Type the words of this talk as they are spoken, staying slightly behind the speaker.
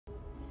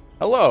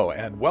Hello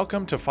and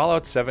welcome to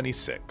Fallout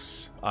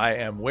 76. I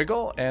am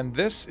Wiggle and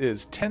this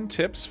is 10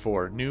 tips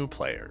for new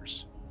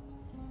players.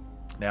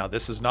 Now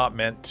this is not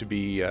meant to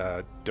be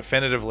a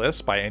definitive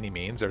list by any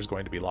means. There's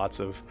going to be lots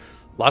of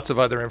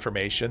other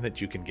information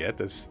that you can get.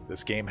 This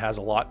game has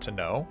a lot to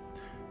know.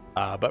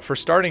 But for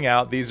starting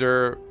out, these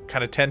are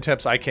kind of 10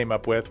 tips I came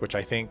up with, which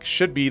I think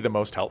should be the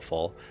most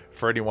helpful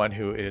for anyone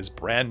who is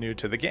brand new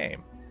to the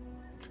game.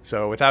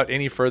 So without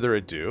any further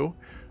ado,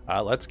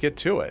 let's get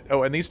to it.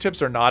 Oh, and these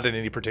tips are not in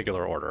any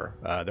particular order.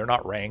 They're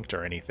not ranked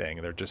or anything.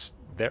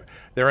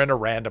 They're in a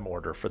random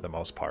order for the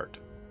most part.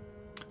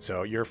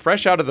 So you're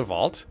fresh out of the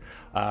vault.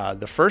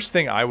 The first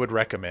thing I would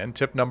recommend,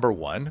 tip number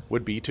 1,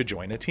 would be to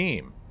join a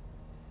team.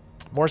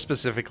 More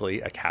specifically,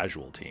 a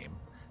casual team.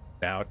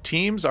 Now,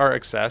 teams are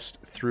accessed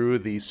through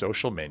the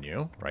social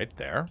menu right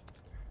there.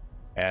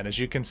 And as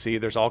you can see,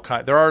 there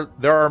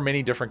are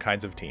many different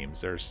kinds of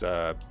teams. There's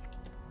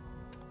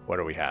what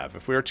do we have?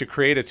 If we were to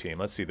create a team,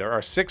 let's see, there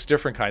are 6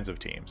 different kinds of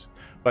teams.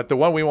 But the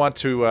one we want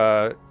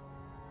to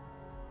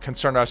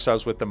concern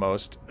ourselves with the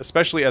most,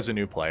 especially as a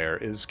new player,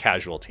 is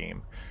casual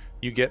team.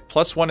 You get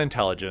 +1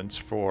 intelligence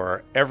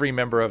for every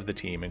member of the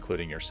team,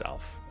 including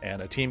yourself.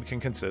 And a team can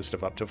consist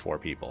of up to 4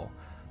 people.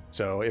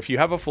 So if you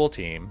have a full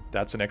team,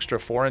 that's an extra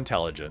 4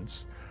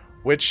 intelligence,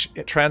 which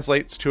it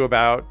translates to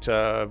about,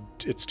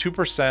 it's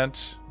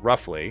 2%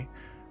 roughly,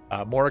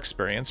 more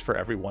experience for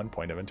every 1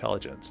 point of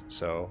intelligence.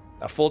 So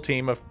a full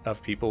team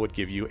of people would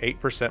give you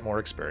 8% more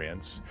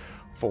experience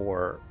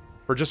for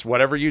just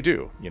whatever you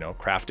do, you know,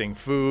 crafting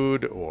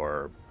food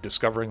or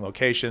discovering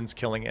locations,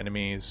 killing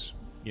enemies,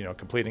 you know,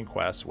 completing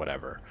quests,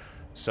 whatever.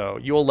 So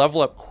you will level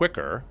up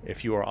quicker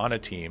if you are on a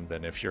team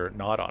than if you're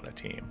not on a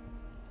team.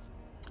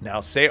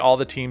 Now, say all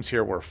the teams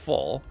here were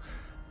full,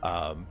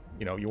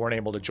 you know, you weren't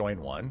able to join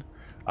one.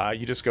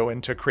 You just go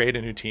in to create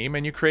a new team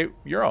and you create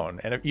your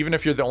own. And even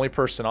if you're the only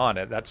person on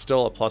it, that's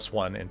still a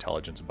 +1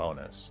 intelligence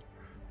bonus.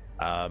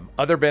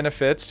 Other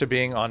benefits to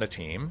being on a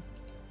team,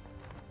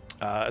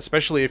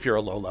 especially if you're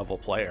a low-level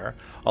player.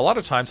 A lot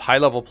of times,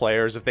 high-level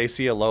players, if they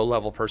see a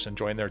low-level person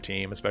join their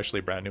team, especially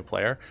a brand new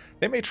player,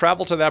 they may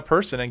travel to that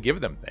person and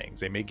give them things.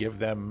 They may give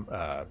them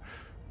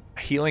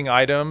healing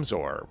items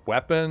or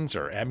weapons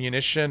or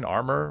ammunition,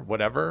 armor,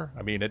 whatever.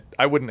 I mean,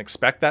 I wouldn't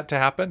expect that to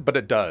happen, but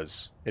it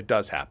does. It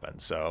does happen.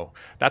 So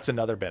that's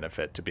another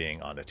benefit to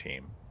being on a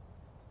team.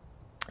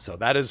 So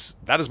that is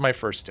my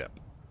first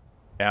tip.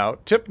 Now,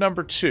 tip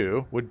number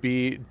 2 would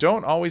be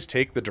don't always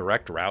take the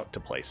direct route to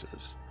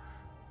places.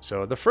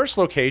 So the first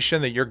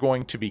location that you're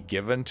going to be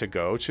given to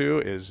go to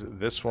is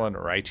this one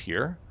right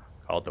here,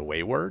 called the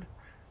Wayward.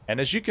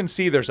 And as you can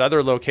see, there's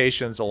other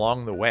locations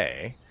along the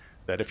way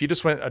that if you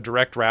just went a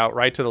direct route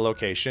right to the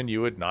location,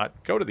 you would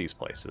not go to these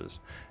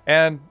places.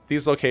 And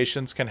these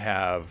locations can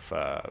have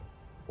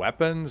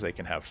weapons, they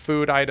can have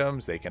food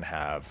items, they can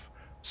have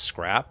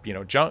scrap. You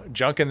know,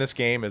 junk in this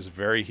game is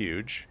very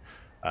huge.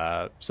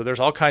 So there's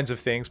all kinds of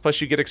things.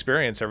 Plus you get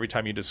experience every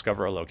time you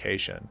discover a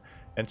location.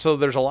 And so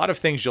there's a lot of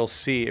things you'll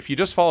see. If you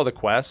just follow the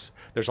quests,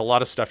 there's a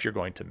lot of stuff you're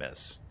going to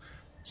miss.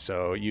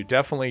 So you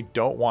definitely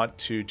don't want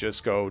to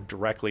just go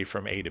directly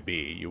from A to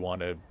B. You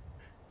want to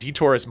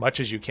detour as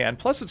much as you can.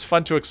 Plus it's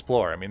fun to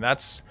explore. I mean,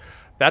 that's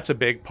a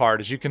big part.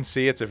 As you can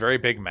see, it's a very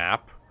big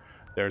map.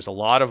 There's a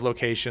lot of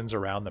locations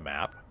around the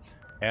map.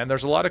 And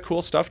there's a lot of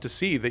cool stuff to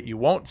see that you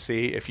won't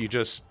see if you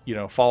just, you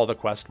know, follow the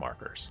quest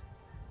markers.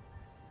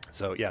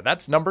 So yeah,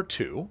 that's number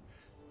 2.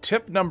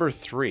 Tip number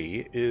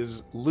 3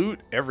 is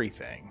loot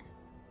everything,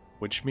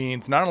 which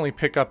means not only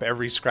pick up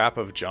every scrap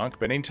of junk,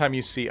 but anytime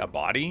you see a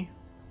body,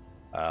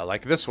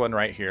 like this one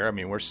right here, I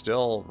mean, we're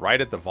still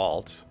right at the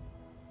vault.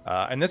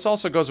 And this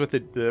also goes with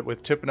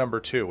with tip number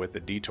 2 with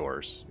the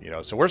detours. You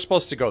know, so we're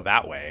supposed to go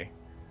that way,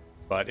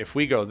 but if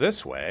we go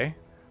this way,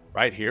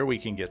 right here, we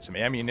can get some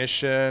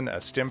ammunition, a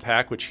stim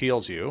pack which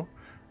heals you,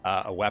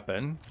 a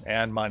weapon,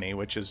 and money,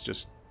 which is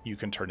just you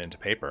can turn into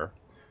paper.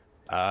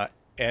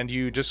 And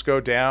you just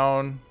go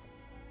down,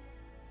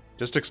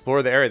 just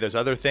explore the area. There's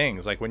other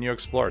things like when you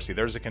explore. See,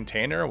 there's a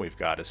container. We've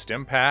got a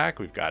stim pack.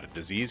 We've got a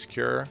disease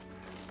cure.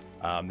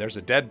 There's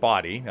a dead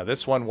body. Now,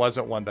 this one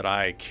wasn't one that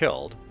I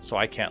killed, so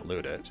I can't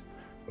loot it.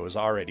 It was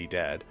already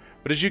dead.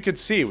 But as you can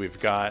see, we've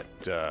got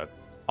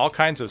all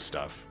kinds of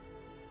stuff.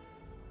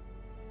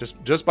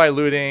 Just by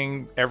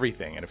looting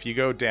everything. And if you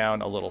go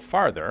down a little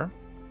farther,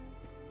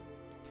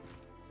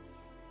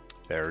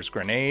 there's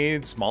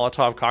grenades,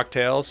 Molotov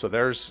cocktails. So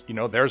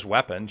there's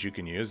weapons you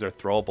can use. They're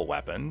throwable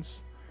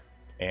weapons.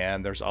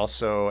 And there's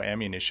also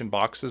ammunition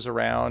boxes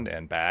around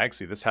and bags.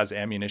 See, this has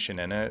ammunition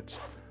in it.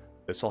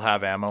 This will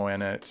have ammo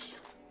in it.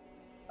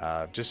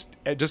 Just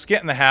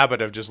get in the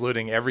habit of just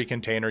looting every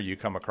container you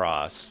come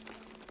across.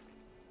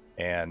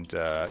 And,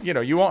 you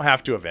know, you won't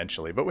have to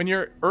eventually. But when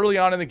you're early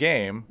on in the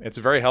game, it's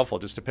very helpful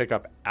just to pick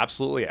up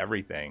absolutely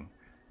everything.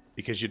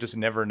 Because you just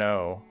never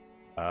know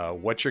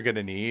what you're going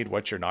to need,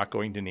 what you're not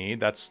going to need.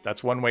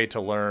 That's one way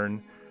to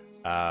learn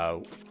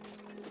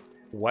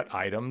what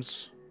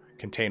items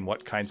contain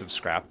what kinds of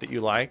scrap that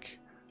you like.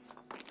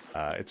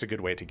 It's a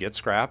good way to get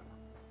scrap.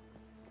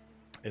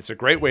 It's a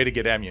great way to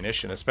get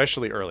ammunition,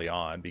 especially early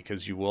on,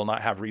 because you will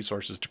not have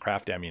resources to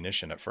craft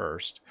ammunition at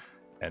first.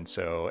 And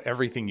so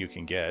everything you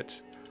can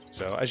get.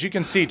 So as you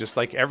can see, just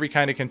like every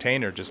kind of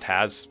container just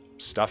has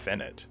stuff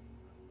in it.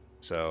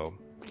 So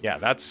yeah,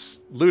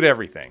 that's loot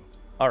everything.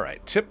 All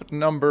right, tip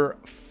number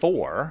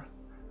 4.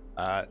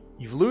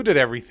 You've looted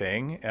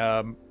everything,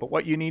 but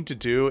what you need to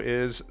do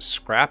is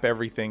scrap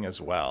everything as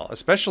well,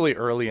 especially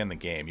early in the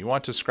game. You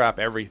want to scrap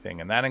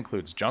everything, and that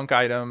includes junk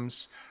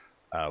items,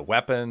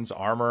 weapons,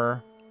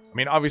 armor. I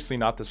mean, obviously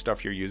not the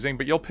stuff you're using,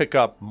 but you'll pick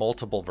up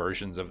multiple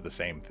versions of the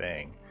same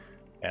thing.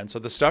 And so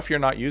the stuff you're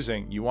not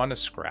using, you want to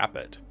scrap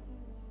it.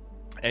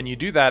 And you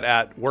do that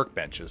at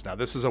workbenches. Now,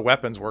 this is a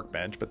weapons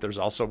workbench, but there's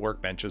also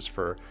workbenches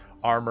for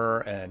armor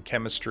and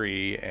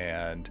chemistry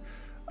and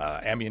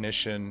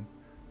ammunition,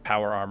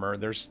 power armor.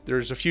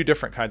 There's a few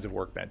different kinds of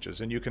workbenches,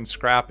 and you can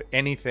scrap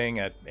anything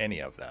at any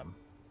of them.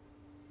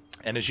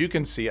 And as you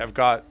can see,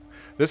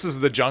 this is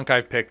the junk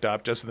I've picked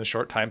up just in the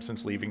short time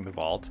since leaving the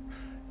vault.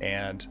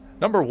 And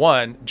number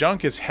 1,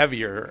 junk is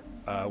heavier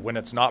when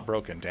it's not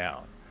broken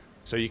down.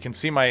 So you can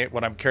see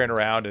what I'm carrying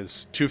around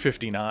is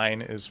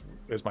 259 is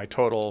my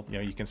total. You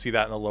know, you can see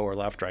that in the lower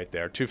left right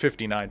there,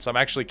 259. So I'm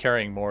actually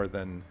carrying more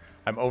than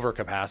I'm over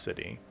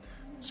capacity.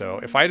 So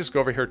if I just go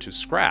over here to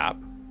scrap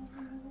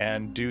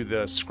and do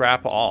the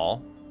scrap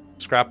all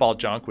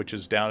junk, which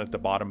is down at the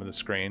bottom of the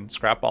screen,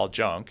 scrap all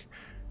junk.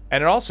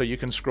 And you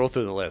can scroll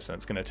through the list and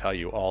it's going to tell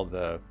you all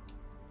the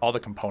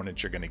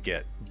components you're going to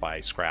get by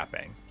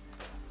scrapping.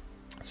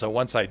 So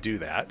once I do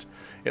that,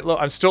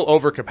 I'm still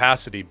over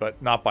capacity,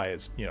 but not by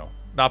as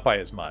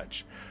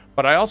much.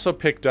 But I also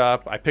picked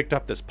up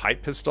this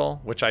pipe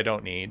pistol, which I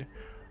don't need.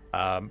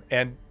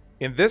 And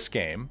in this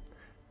game,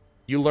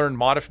 you learn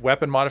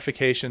weapon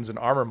modifications and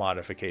armor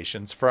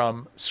modifications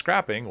from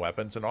scrapping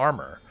weapons and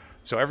armor.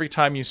 So every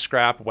time you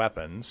scrap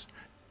weapons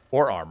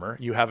or armor,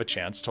 you have a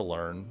chance to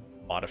learn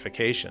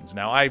modifications.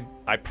 Now,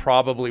 I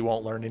probably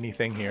won't learn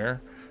anything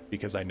here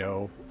because I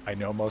know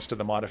most of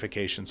the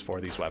modifications for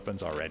these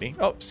weapons already.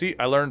 Oh, see,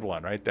 I learned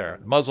one right there.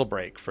 Muzzle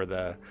brake for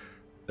the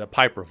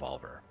pipe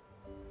revolver.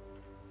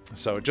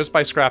 So just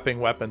by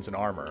scrapping weapons and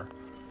armor,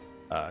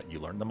 you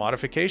learn the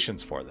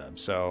modifications for them.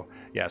 So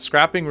yeah,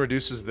 scrapping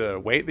reduces the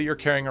weight that you're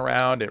carrying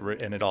around,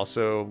 and it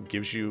also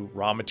gives you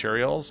raw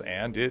materials,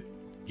 and it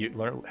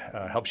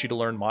helps you to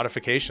learn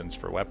modifications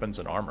for weapons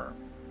and armor.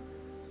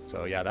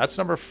 So yeah, that's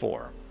number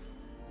 4.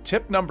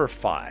 Tip number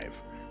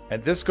 5,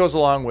 and this goes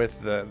along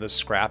with the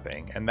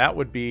scrapping, and that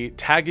would be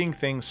tagging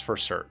things for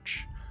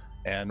search.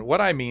 And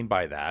what I mean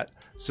by that,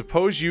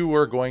 suppose you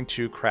were going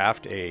to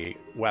craft a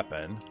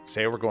weapon,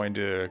 say we're going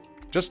to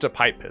just a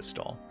pipe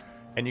pistol,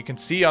 and you can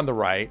see on the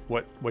right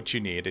what you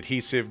need: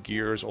 adhesive,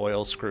 gears,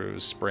 oil,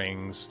 screws,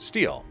 springs,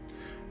 steel.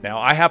 Now,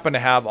 I happen to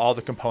have all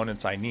the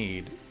components I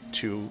need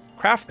to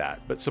craft that,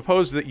 but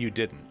suppose that you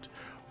didn't.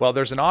 Well,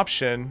 there's an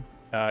option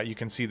you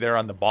can see there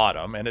on the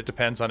bottom, and it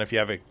depends on if you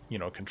have a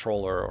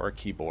controller or a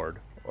keyboard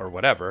or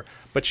whatever,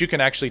 but you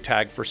can actually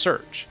tag for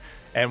search.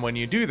 And when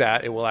you do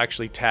that, it will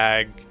actually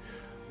tag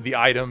the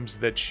items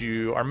that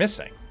you are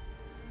missing.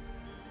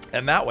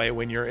 And that way,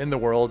 when you're in the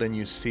world and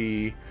you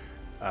see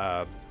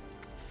like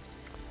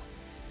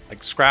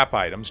scrap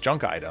items,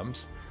 junk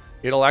items,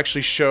 it'll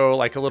actually show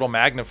like a little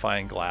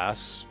magnifying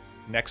glass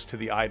next to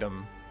the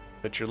item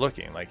that you're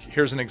looking. Like,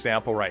 here's an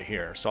example right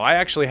here. So I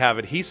actually have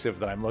adhesive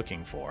that I'm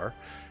looking for,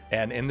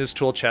 and in this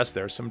tool chest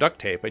there's some duct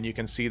tape, and you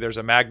can see there's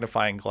a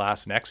magnifying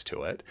glass next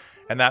to it,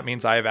 and that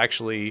means I have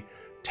actually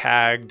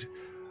tagged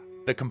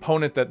the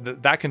component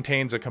that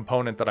contains a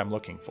component that I'm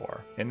looking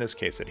for, in this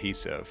case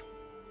adhesive.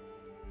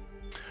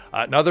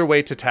 Another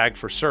way to tag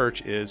for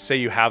search is, say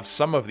you have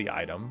some of the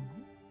item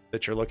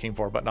that you're looking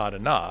for but not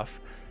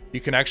enough, you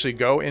can actually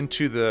go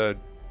into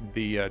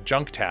the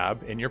junk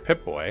tab in your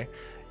Pip-Boy,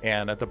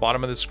 and at the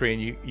bottom of the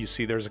screen you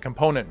see there's a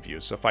component view.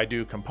 So if I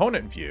do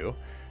component view,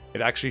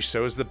 it actually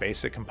shows the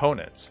basic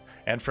components,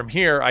 and from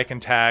here I can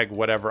tag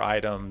whatever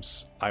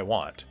items I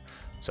want.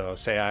 So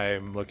say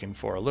I'm looking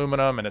for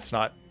aluminum and it's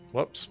not,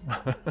 whoops,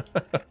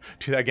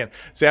 do that again.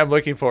 Say I'm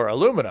looking for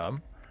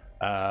aluminum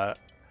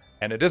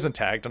and it isn't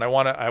tagged, and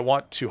I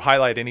want to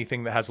highlight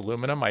anything that has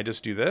aluminum. I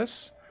just do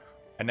this,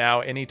 and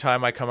now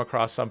anytime I come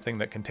across something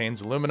that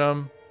contains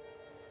aluminum,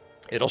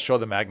 it'll show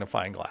the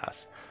magnifying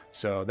glass.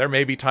 So there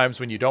may be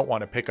times when you don't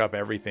want to pick up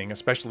everything,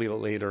 especially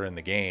later in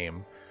the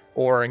game,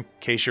 or in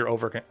case you're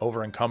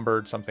over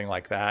encumbered, something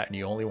like that, and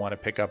you only want to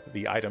pick up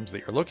the items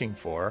that you're looking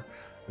for.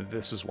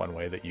 This is one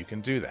way that you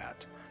can do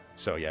that.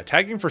 So yeah,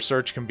 tagging for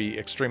search can be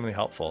extremely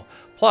helpful.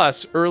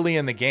 Plus, early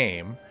in the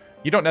game,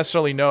 you don't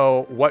necessarily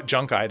know what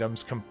junk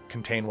items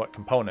contain what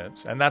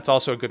components, and that's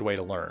also a good way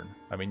to learn.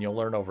 I mean, you'll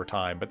learn over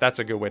time, but that's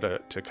a good way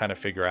to kind of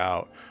figure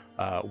out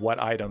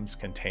what items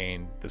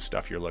contain the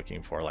stuff you're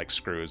looking for, like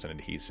screws and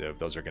adhesive.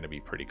 Those are going to be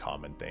pretty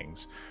common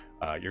things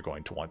you're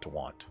going to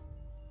want.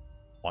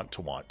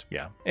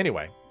 Yeah.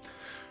 Anyway,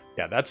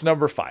 yeah, that's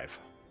number 5.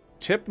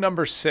 Tip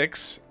number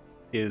 6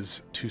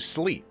 is to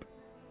sleep.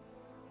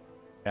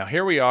 Now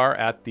here we are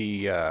at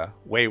the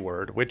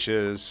wayward, which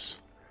is,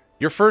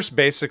 Your first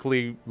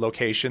basically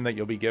location that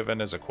you'll be given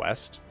is a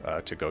quest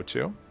to go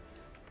to.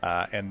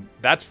 And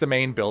that's the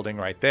main building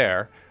right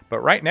there.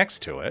 But right next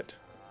to it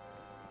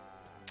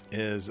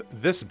is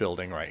this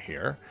building right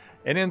here.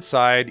 And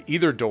inside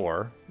either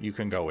door you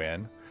can go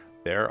in,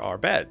 there are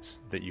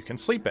beds that you can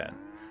sleep in.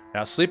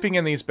 Now, sleeping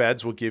in these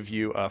beds will give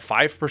you a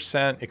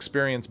 5%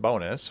 experience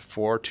bonus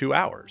for 2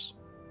 hours.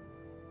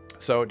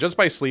 So just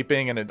by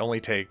sleeping, and it only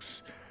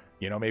takes,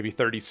 maybe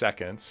 30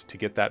 seconds to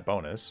get that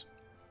bonus,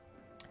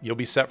 you'll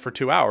be set for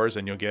 2 hours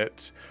and you'll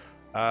get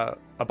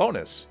a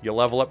bonus. You'll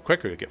level up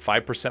quicker. You'll get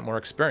 5% more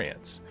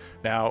experience.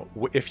 Now,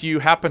 if you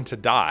happen to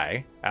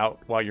die out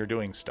while you're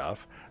doing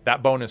stuff,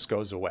 that bonus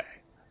goes away.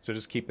 So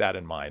just keep that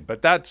in mind.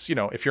 But that's,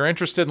 if you're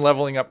interested in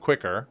leveling up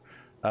quicker,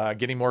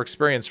 getting more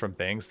experience from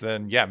things,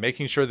 then yeah,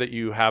 making sure that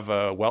you have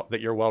that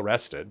you're well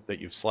rested, that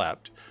you've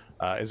slept,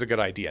 is a good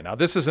idea. Now,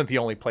 this isn't the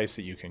only place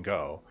that you can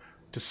go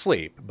to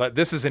sleep, but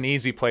this is an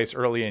easy place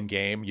early in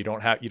game. You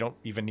don't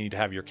even need to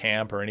have your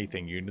camp or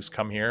anything. You can just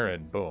come here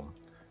and boom,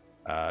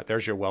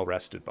 there's your well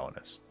rested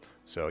bonus.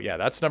 So yeah,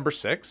 that's number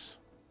 6.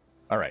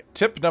 All right,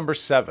 tip number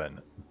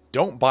 7: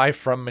 don't buy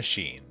from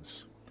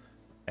machines.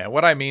 And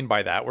what I mean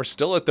by that, we're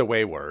still at the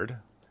Wayward.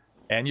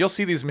 And you'll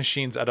see these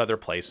machines at other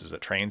places,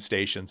 at train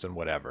stations and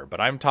whatever. But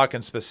I'm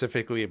talking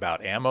specifically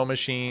about ammo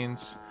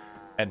machines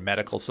and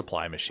medical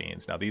supply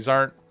machines. Now, these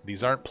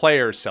aren't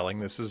players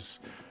selling.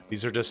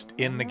 These are just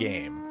in the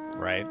game,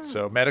 right?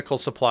 So medical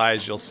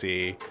supplies you'll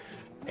see,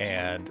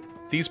 and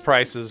these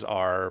prices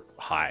are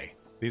high.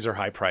 These are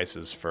high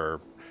prices for,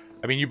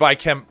 you buy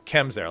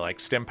chems there, like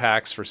stim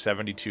packs for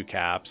 72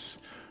 caps,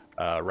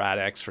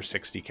 Rad-X for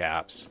 60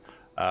 caps.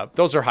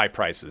 Those are high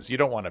prices. You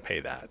don't want to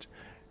pay that.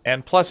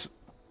 And plus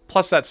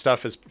that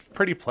stuff is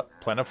pretty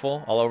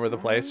plentiful all over the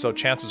place, so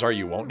chances are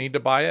you won't need to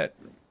buy it.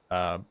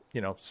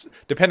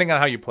 Depending on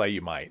how you play,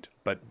 you might,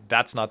 but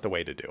that's not the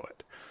way to do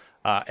it.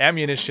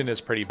 Ammunition is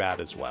pretty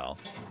bad as well.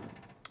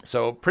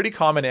 So pretty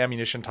common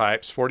ammunition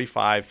types,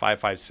 45,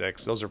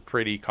 5.56, those are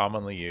pretty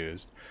commonly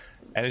used.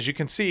 And as you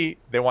can see,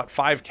 they want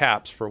 5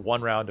 caps for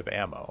 1 round of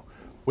ammo,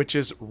 which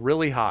is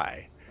really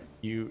high.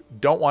 You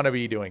don't want to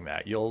be doing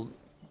that.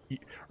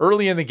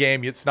 Early in the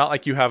game, it's not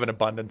like you have an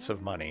abundance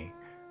of money,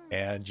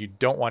 and you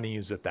don't want to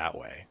use it that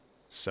way.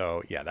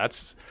 So yeah,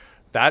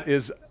 that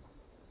is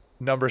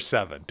number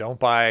 7. Don't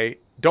buy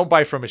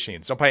from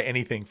machines. Don't buy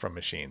anything from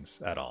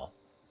machines at all,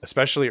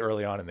 especially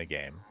early on in the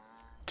game.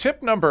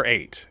 Tip number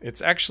 8.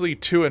 It's actually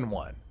 2 in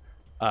 1.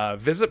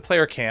 Visit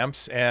player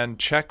camps and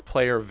check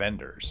player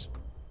vendors.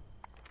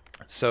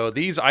 So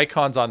these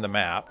icons on the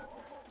map,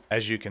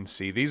 as you can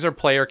see, these are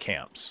player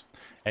camps,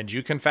 and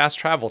you can fast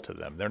travel to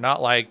them. They're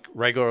not like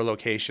regular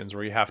locations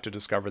where you have to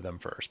discover them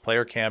first.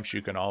 Player camps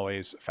you can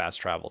always fast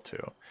travel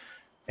to.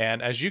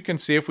 And as you can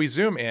see, if we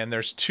zoom in,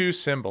 there's 2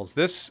 symbols.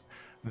 This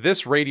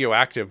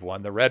radioactive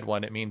one, the red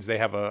one, it means they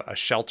have a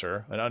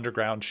shelter, an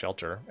underground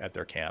shelter at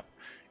their camp.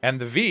 And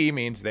the V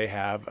means they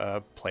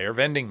have player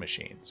vending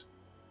machines.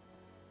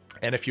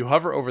 And if you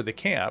hover over the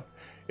camp,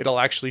 it'll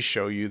actually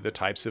show you the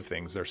types of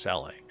things they're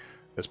selling.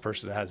 This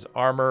person has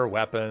armor,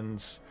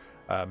 weapons,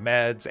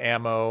 meds,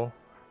 ammo,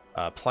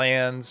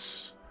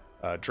 plans,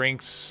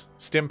 drinks,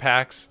 stim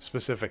packs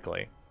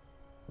specifically.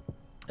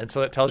 And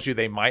so it tells you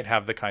they might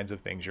have the kinds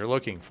of things you're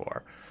looking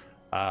for.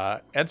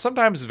 And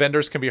sometimes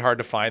vendors can be hard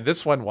to find.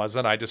 This one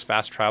wasn't. I just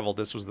fast traveled.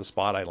 This was the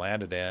spot I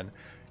landed in.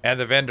 And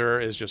the vendor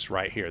is just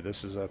right here.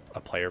 This is a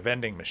player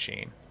vending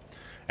machine.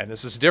 And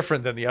this is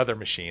different than the other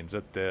machines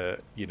at the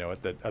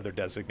other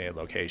designated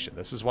location.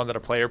 This is one that a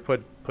player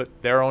put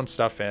their own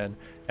stuff in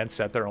and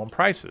set their own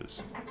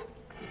prices.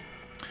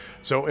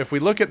 So if we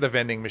look at the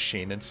vending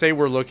machine and say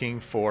we're looking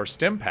for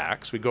stim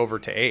packs, we go over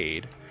to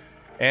aid,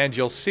 and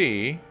you'll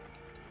see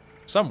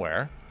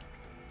somewhere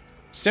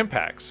stim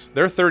packs.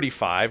 They're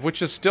 35,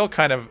 which is still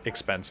kind of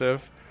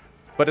expensive,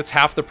 but it's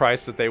half the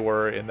price that they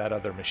were in that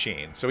other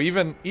machine. So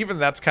even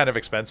that's kind of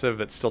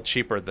expensive. It's still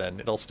cheaper than,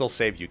 it'll still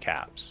save you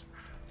caps.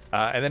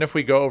 And then if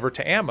we go over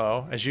to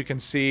ammo, as you can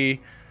see,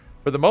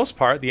 for the most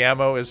part, the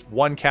ammo is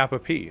 1 cap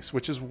apiece,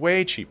 which is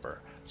way cheaper.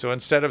 So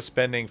instead of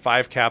spending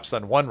 5 caps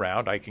on 1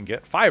 round, I can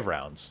get 5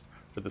 rounds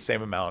for the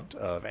same amount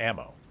of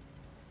ammo,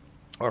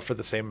 or for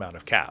the same amount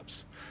of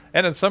caps.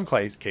 And in some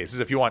cases,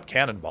 if you want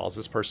cannonballs,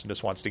 this person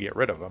just wants to get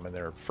rid of them and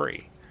they're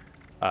free.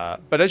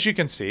 But as you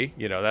can see,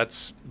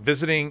 that's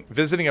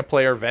visiting a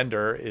player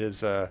vendor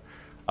is a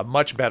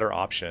much better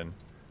option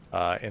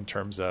in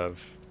terms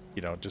of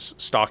just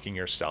stocking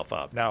yourself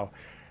up. Now,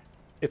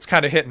 it's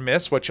kind of hit and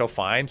miss what you'll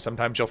find.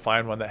 Sometimes you'll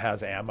find one that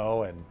has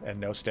ammo and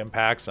no stim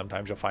packs.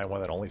 Sometimes you'll find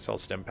one that only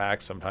sells stim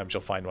packs. Sometimes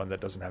you'll find one that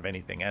doesn't have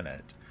anything in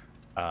it.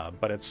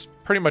 But it's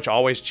pretty much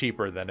always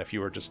cheaper than if you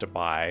were just to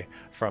buy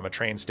from a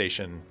train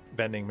station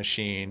vending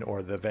machine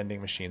or the vending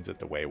machines at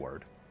the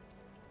Wayward.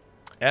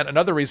 And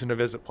another reason to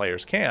visit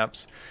players'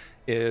 camps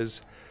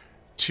is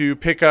to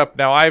pick up...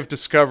 Now,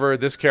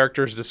 this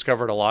character's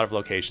discovered a lot of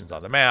locations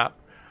on the map,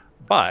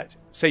 but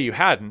say you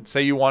hadn't,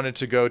 say you wanted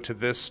to go to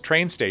this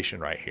train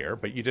station right here,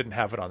 but you didn't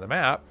have it on the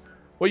map,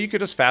 well, you could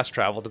just fast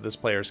travel to this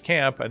player's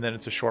camp, and then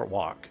it's a short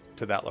walk.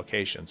 that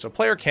location. So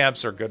player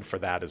camps are good for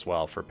that as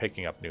well, for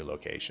picking up new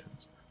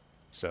locations.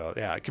 So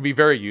yeah, it can be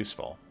very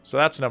useful. So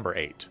that's number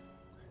 8.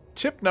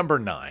 Tip number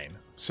 9.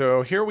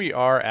 So here we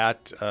are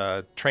at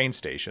a train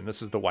station.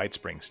 This is the White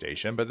Spring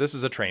station, but this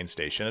is a train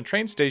station. And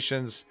train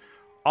stations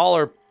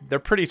they're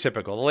pretty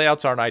typical. The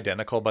layouts aren't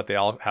identical, but they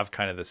all have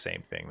kind of the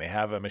same thing. They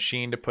have a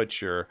machine to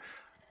put your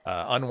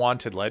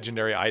unwanted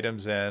legendary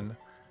items in.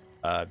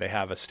 They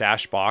have a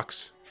stash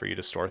box for you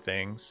to store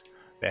things.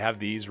 They have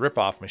these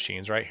rip-off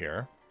machines right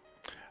here.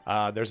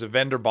 There's a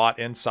vendor bot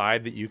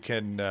inside that you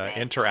can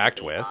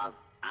interact with.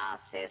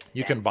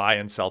 You can buy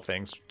and sell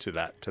things to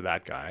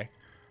that guy.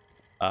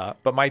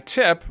 But my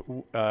tip,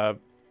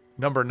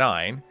 number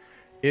 9,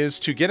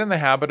 is to get in the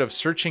habit of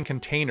searching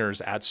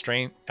containers at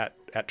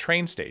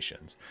train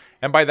stations.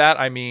 And by that,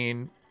 I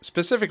mean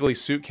specifically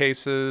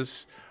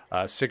suitcases,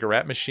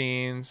 cigarette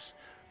machines,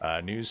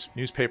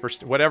 newspapers,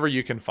 whatever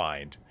you can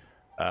find.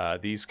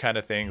 These kind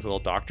of things, little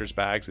doctor's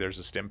bags. There's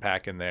a stim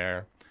pack in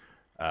there.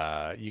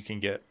 You can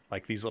get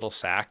like these little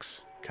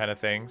sacks kind of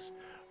things.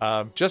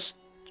 And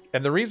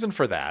the reason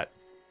for that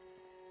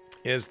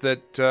is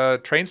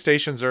that train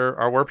stations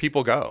are where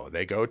people go.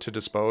 They go to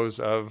dispose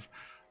of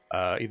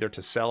either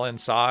to sell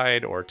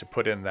inside or to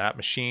put in that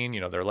machine,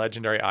 their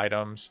legendary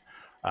items.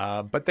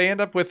 But they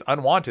end up with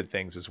unwanted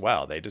things as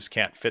well. They just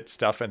can't fit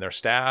stuff in their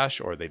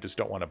stash, or they just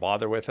don't want to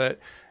bother with it.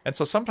 And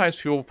so sometimes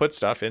people put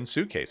stuff in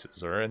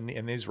suitcases or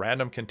in these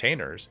random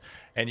containers.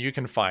 And you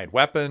can find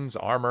weapons,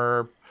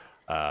 armor,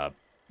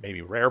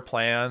 maybe rare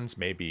plans,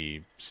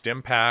 maybe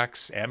stim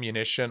packs,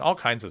 ammunition, all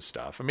kinds of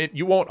stuff. I mean,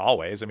 you won't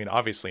always. I mean,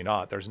 obviously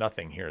not. There's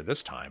nothing here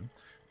this time.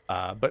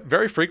 But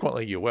very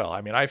frequently you will. I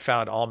mean, I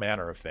found all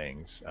manner of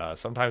things,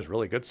 sometimes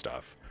really good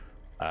stuff.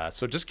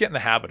 So just get in the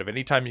habit of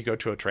anytime you go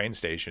to a train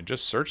station,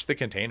 just search the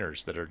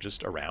containers that are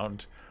just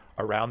around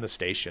the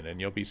station,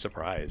 and you'll be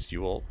surprised.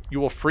 You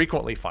will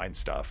frequently find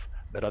stuff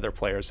that other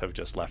players have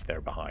just left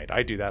there behind.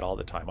 I do that all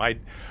the time.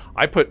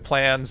 I put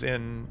plans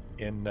in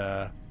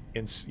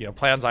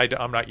plans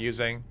I'm not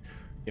using,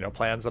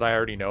 plans that I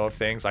already know of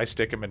things. I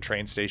stick them in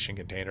train station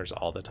containers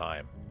all the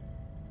time.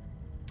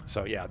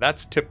 So yeah,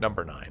 that's tip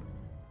number 9.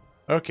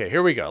 Okay,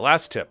 here we go.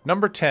 Last tip.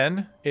 Number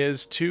 10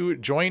 is to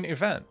join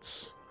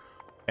events.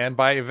 And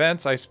by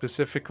events, I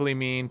specifically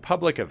mean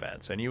public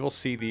events. And you will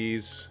see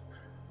these,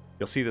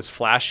 you'll see this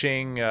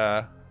flashing,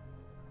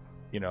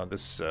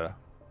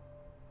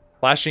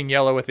 flashing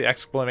yellow with the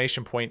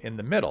exclamation point in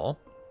the middle.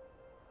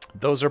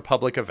 Those are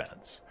public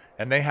events.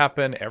 And they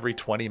happen every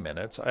 20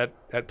 minutes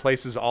at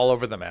places all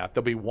over the map.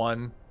 There'll be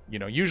one,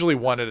 usually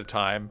one at a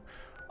time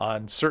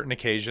on certain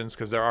occasions,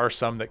 because there are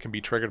some that can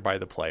be triggered by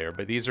the player,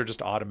 but these are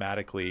just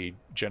automatically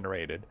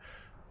generated.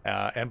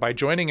 And by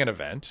joining an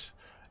event,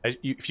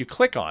 if you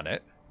click on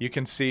it, you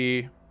can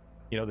see,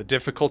 the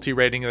difficulty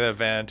rating of the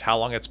event, how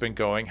long it's been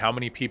going, how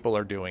many people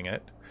are doing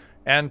it,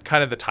 and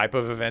kind of the type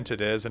of event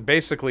it is. And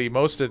basically,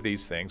 most of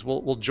these things,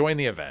 we'll join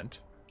the event.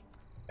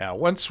 Now,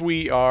 once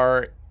we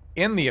are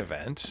in the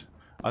event,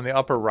 on the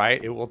upper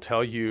right, it will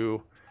tell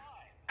you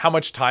how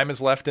much time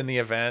is left in the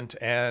event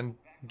and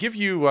give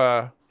you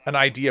an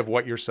idea of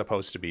what you're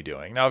supposed to be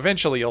doing. Now,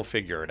 eventually, you'll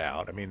figure it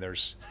out. I mean,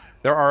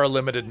 there are a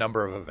limited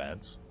number of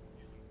events.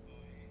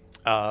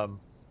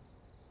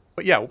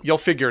 But yeah, you'll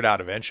figure it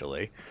out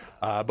eventually.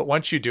 But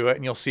once you do it,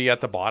 and you'll see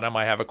at the bottom,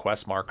 I have a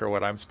quest marker,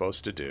 what I'm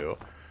supposed to do.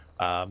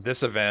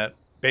 This event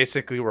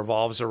basically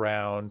revolves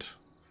around,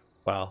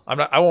 well,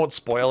 I won't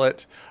spoil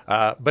it.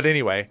 But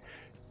anyway,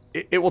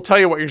 it will tell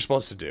you what you're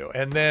supposed to do.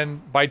 And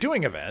then by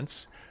doing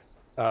events,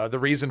 the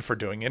reason for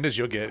doing it is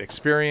you'll get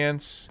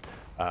experience.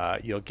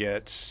 You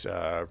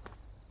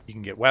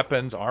can get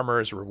weapons, armor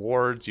as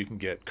rewards. You can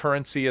get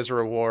currency as a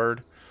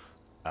reward.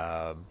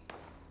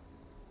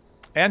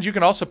 And you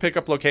can also pick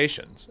up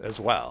locations as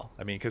well.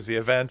 I mean, because the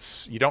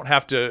events, you don't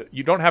have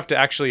to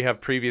actually have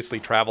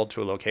previously traveled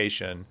to a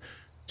location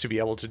to be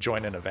able to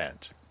join an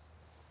event.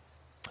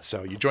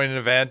 So you join an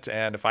event,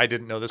 and if I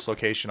didn't know this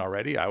location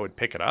already, I would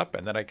pick it up,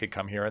 and then I could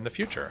come here in the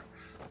future.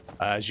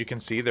 As you can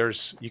see,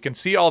 you can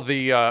see all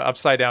the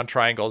upside down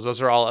triangles. Those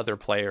are all other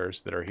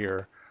players that are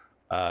here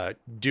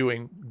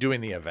doing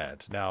the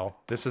event. Now,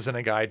 this isn't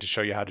a guide to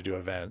show you how to do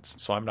events,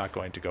 so I'm not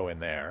going to go in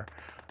there.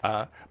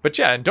 But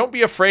yeah, and don't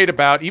be afraid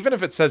about, even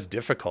if it says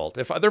difficult,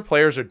 if other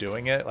players are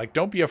doing it, like,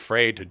 don't be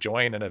afraid to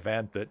join an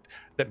event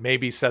that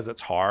maybe says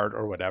it's hard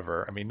or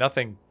whatever. I mean,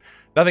 nothing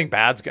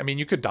bad's, I mean,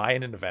 you could die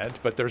in an event,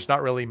 but there's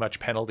not really much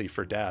penalty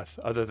for death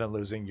other than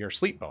losing your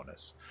sleep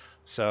bonus.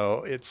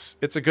 So it's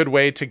a good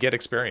way to get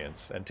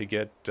experience and to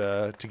get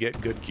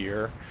good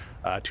gear,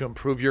 to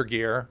improve your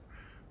gear.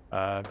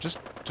 Just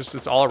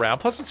it's all around.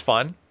 Plus it's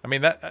fun. I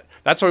mean,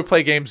 that's why we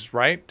play games,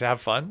 right? To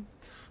have fun.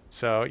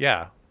 So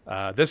yeah.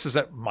 This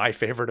isn't my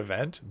favorite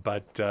event,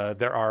 but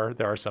there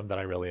are some that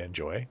I really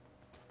enjoy.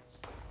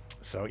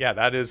 So yeah,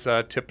 that is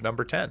tip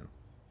number 10.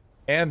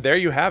 And there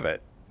you have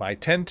it, my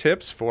 10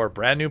 tips for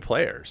brand new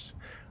players.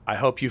 I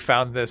hope you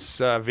found this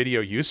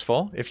video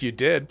useful. If you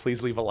did,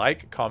 please leave a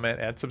like, comment,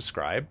 and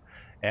subscribe.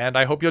 And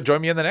I hope you'll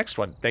join me in the next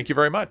one. Thank you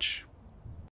very much.